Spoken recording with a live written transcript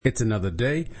It's another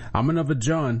day. I'm another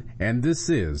John, and this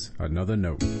is Another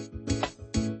Note.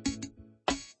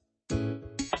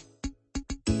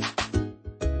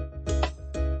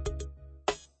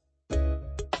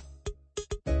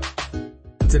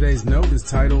 Today's note is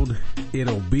titled,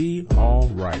 It'll Be All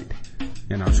Right.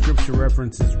 And our scripture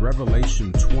reference is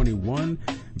Revelation 21,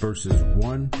 verses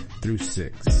 1 through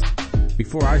 6.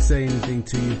 Before I say anything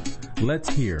to you, let's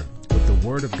hear what the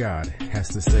Word of God has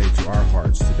to say to our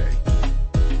hearts today.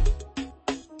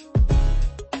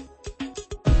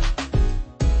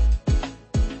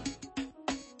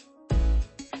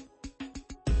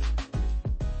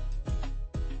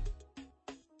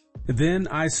 Then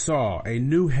I saw a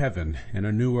new heaven and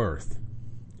a new earth.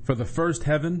 For the first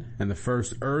heaven and the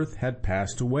first earth had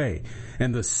passed away,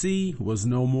 and the sea was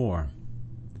no more.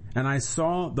 And I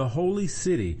saw the holy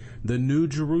city, the new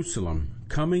Jerusalem,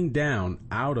 coming down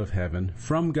out of heaven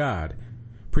from God,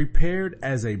 prepared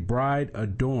as a bride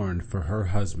adorned for her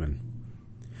husband.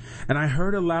 And I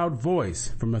heard a loud voice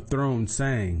from a throne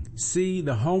saying, See,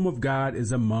 the home of God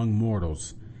is among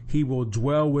mortals. He will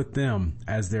dwell with them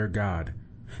as their God.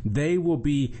 They will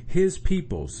be his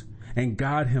peoples, and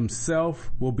God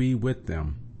himself will be with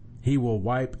them. He will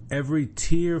wipe every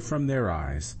tear from their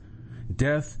eyes.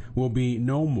 Death will be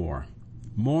no more.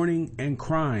 Mourning and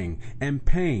crying and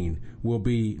pain will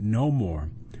be no more,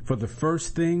 for the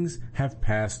first things have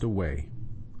passed away.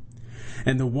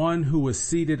 And the one who was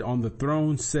seated on the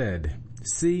throne said,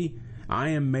 See, I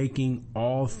am making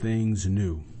all things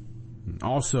new.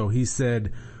 Also he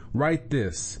said, Write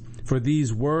this, for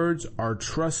these words are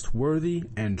trustworthy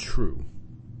and true.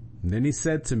 And then he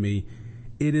said to me,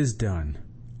 It is done.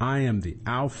 I am the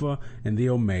Alpha and the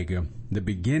Omega, the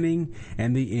beginning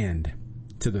and the end.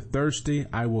 To the thirsty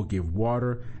I will give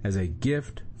water as a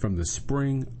gift from the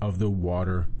spring of the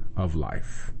water of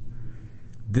life.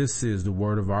 This is the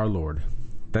word of our Lord.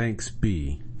 Thanks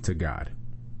be to God.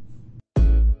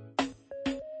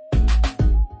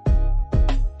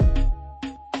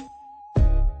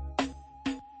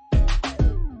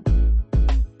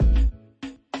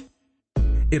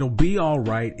 It'll be all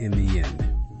right in the end.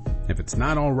 If it's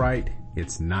not all right,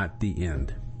 it's not the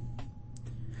end.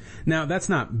 Now, that's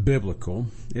not biblical.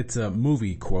 It's a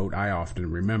movie quote I often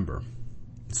remember.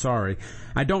 Sorry,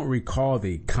 I don't recall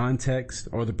the context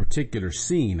or the particular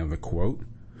scene of the quote,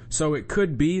 so it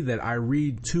could be that I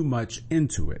read too much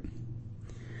into it.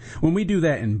 When we do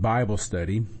that in Bible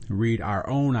study, read our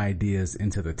own ideas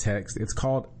into the text, it's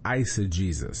called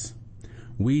eisegesis.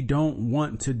 We don't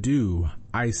want to do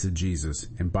eisegesis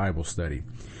in Bible study.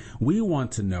 We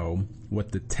want to know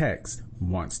what the text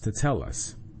wants to tell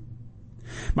us.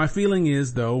 My feeling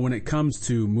is, though, when it comes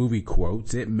to movie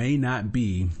quotes, it may not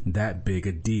be that big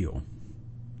a deal.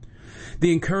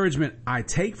 The encouragement I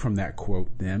take from that quote,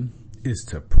 then, is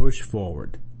to push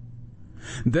forward.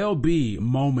 There'll be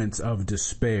moments of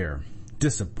despair,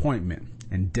 disappointment,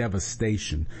 and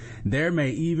devastation. There may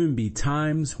even be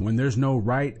times when there's no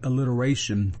right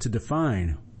alliteration to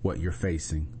define what you're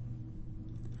facing.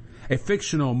 A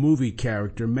fictional movie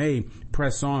character may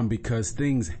press on because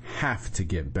things have to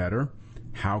get better.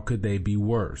 How could they be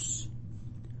worse?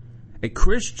 A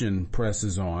Christian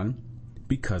presses on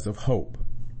because of hope.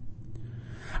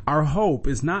 Our hope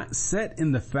is not set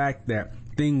in the fact that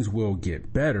things will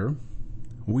get better.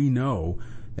 We know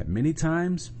that many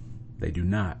times they do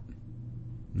not.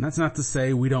 And that's not to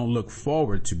say we don't look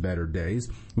forward to better days.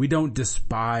 We don't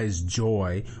despise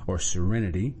joy or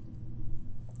serenity.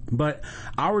 But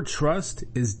our trust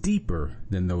is deeper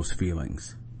than those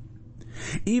feelings.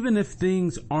 Even if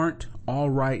things aren't all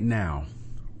right now,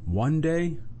 one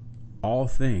day all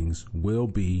things will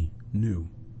be new.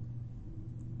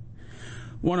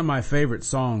 One of my favorite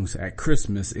songs at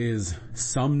Christmas is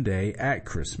Someday at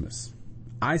Christmas.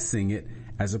 I sing it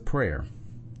as a prayer.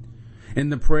 In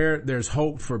the prayer, there's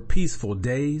hope for peaceful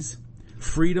days,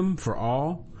 freedom for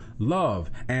all,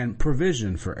 love and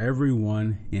provision for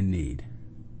everyone in need.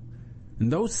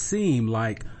 And those seem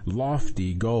like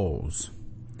lofty goals.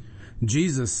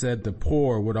 Jesus said the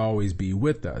poor would always be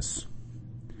with us.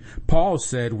 Paul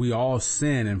said we all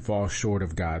sin and fall short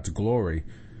of God's glory.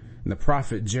 And the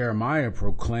prophet Jeremiah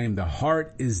proclaimed the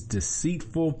heart is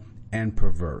deceitful and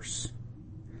perverse.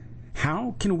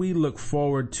 How can we look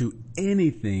forward to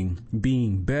anything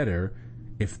being better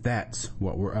if that's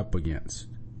what we're up against?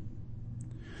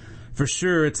 For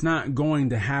sure, it's not going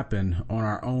to happen on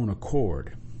our own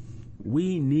accord.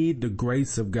 We need the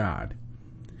grace of God,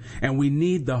 and we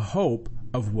need the hope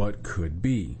of what could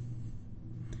be.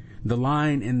 The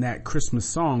line in that Christmas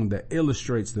song that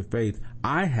illustrates the faith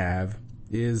I have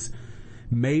is,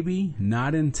 maybe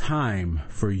not in time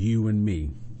for you and me,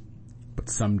 but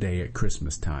someday at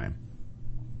Christmas time.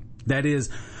 That is,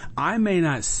 I may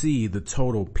not see the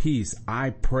total peace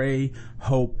I pray,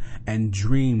 hope, and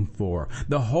dream for,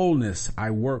 the wholeness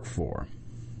I work for,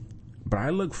 but I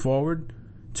look forward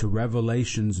to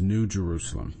Revelation's New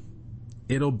Jerusalem.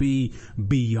 It'll be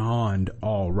beyond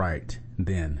all right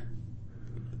then.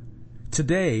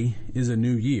 Today is a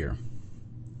new year.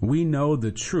 We know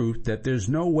the truth that there's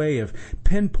no way of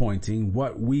pinpointing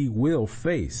what we will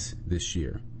face this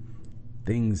year.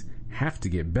 Things have to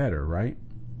get better, right?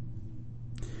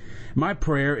 My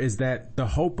prayer is that the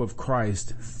hope of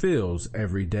Christ fills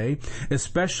every day,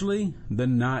 especially the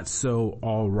not so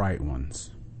all right ones.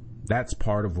 That's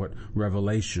part of what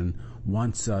Revelation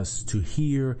wants us to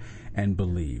hear and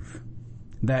believe.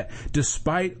 That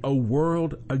despite a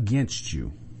world against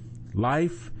you,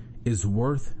 life is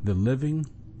worth the living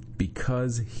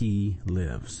because He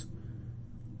lives.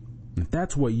 If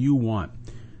that's what you want,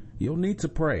 you'll need to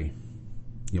pray.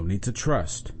 You'll need to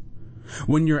trust.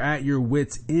 When you're at your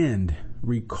wit's end,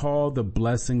 recall the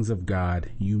blessings of God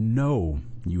you know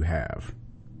you have.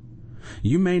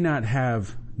 You may not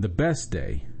have the best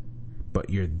day, but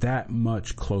you're that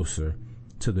much closer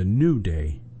to the new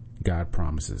day God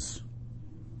promises.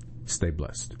 Stay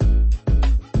blessed.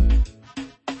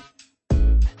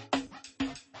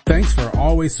 Thanks for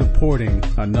always supporting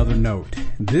Another Note.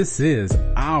 This is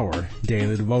our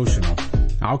daily devotional.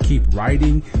 I'll keep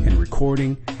writing and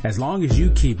recording as long as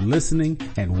you keep listening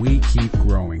and we keep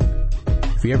growing.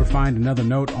 If you ever find Another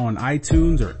Note on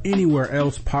iTunes or anywhere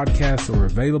else podcasts are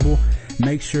available,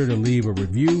 make sure to leave a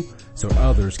review so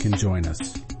others can join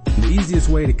us. And the easiest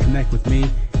way to connect with me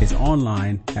is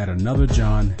online at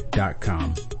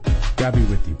anotherjohn.com. God be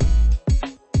with you.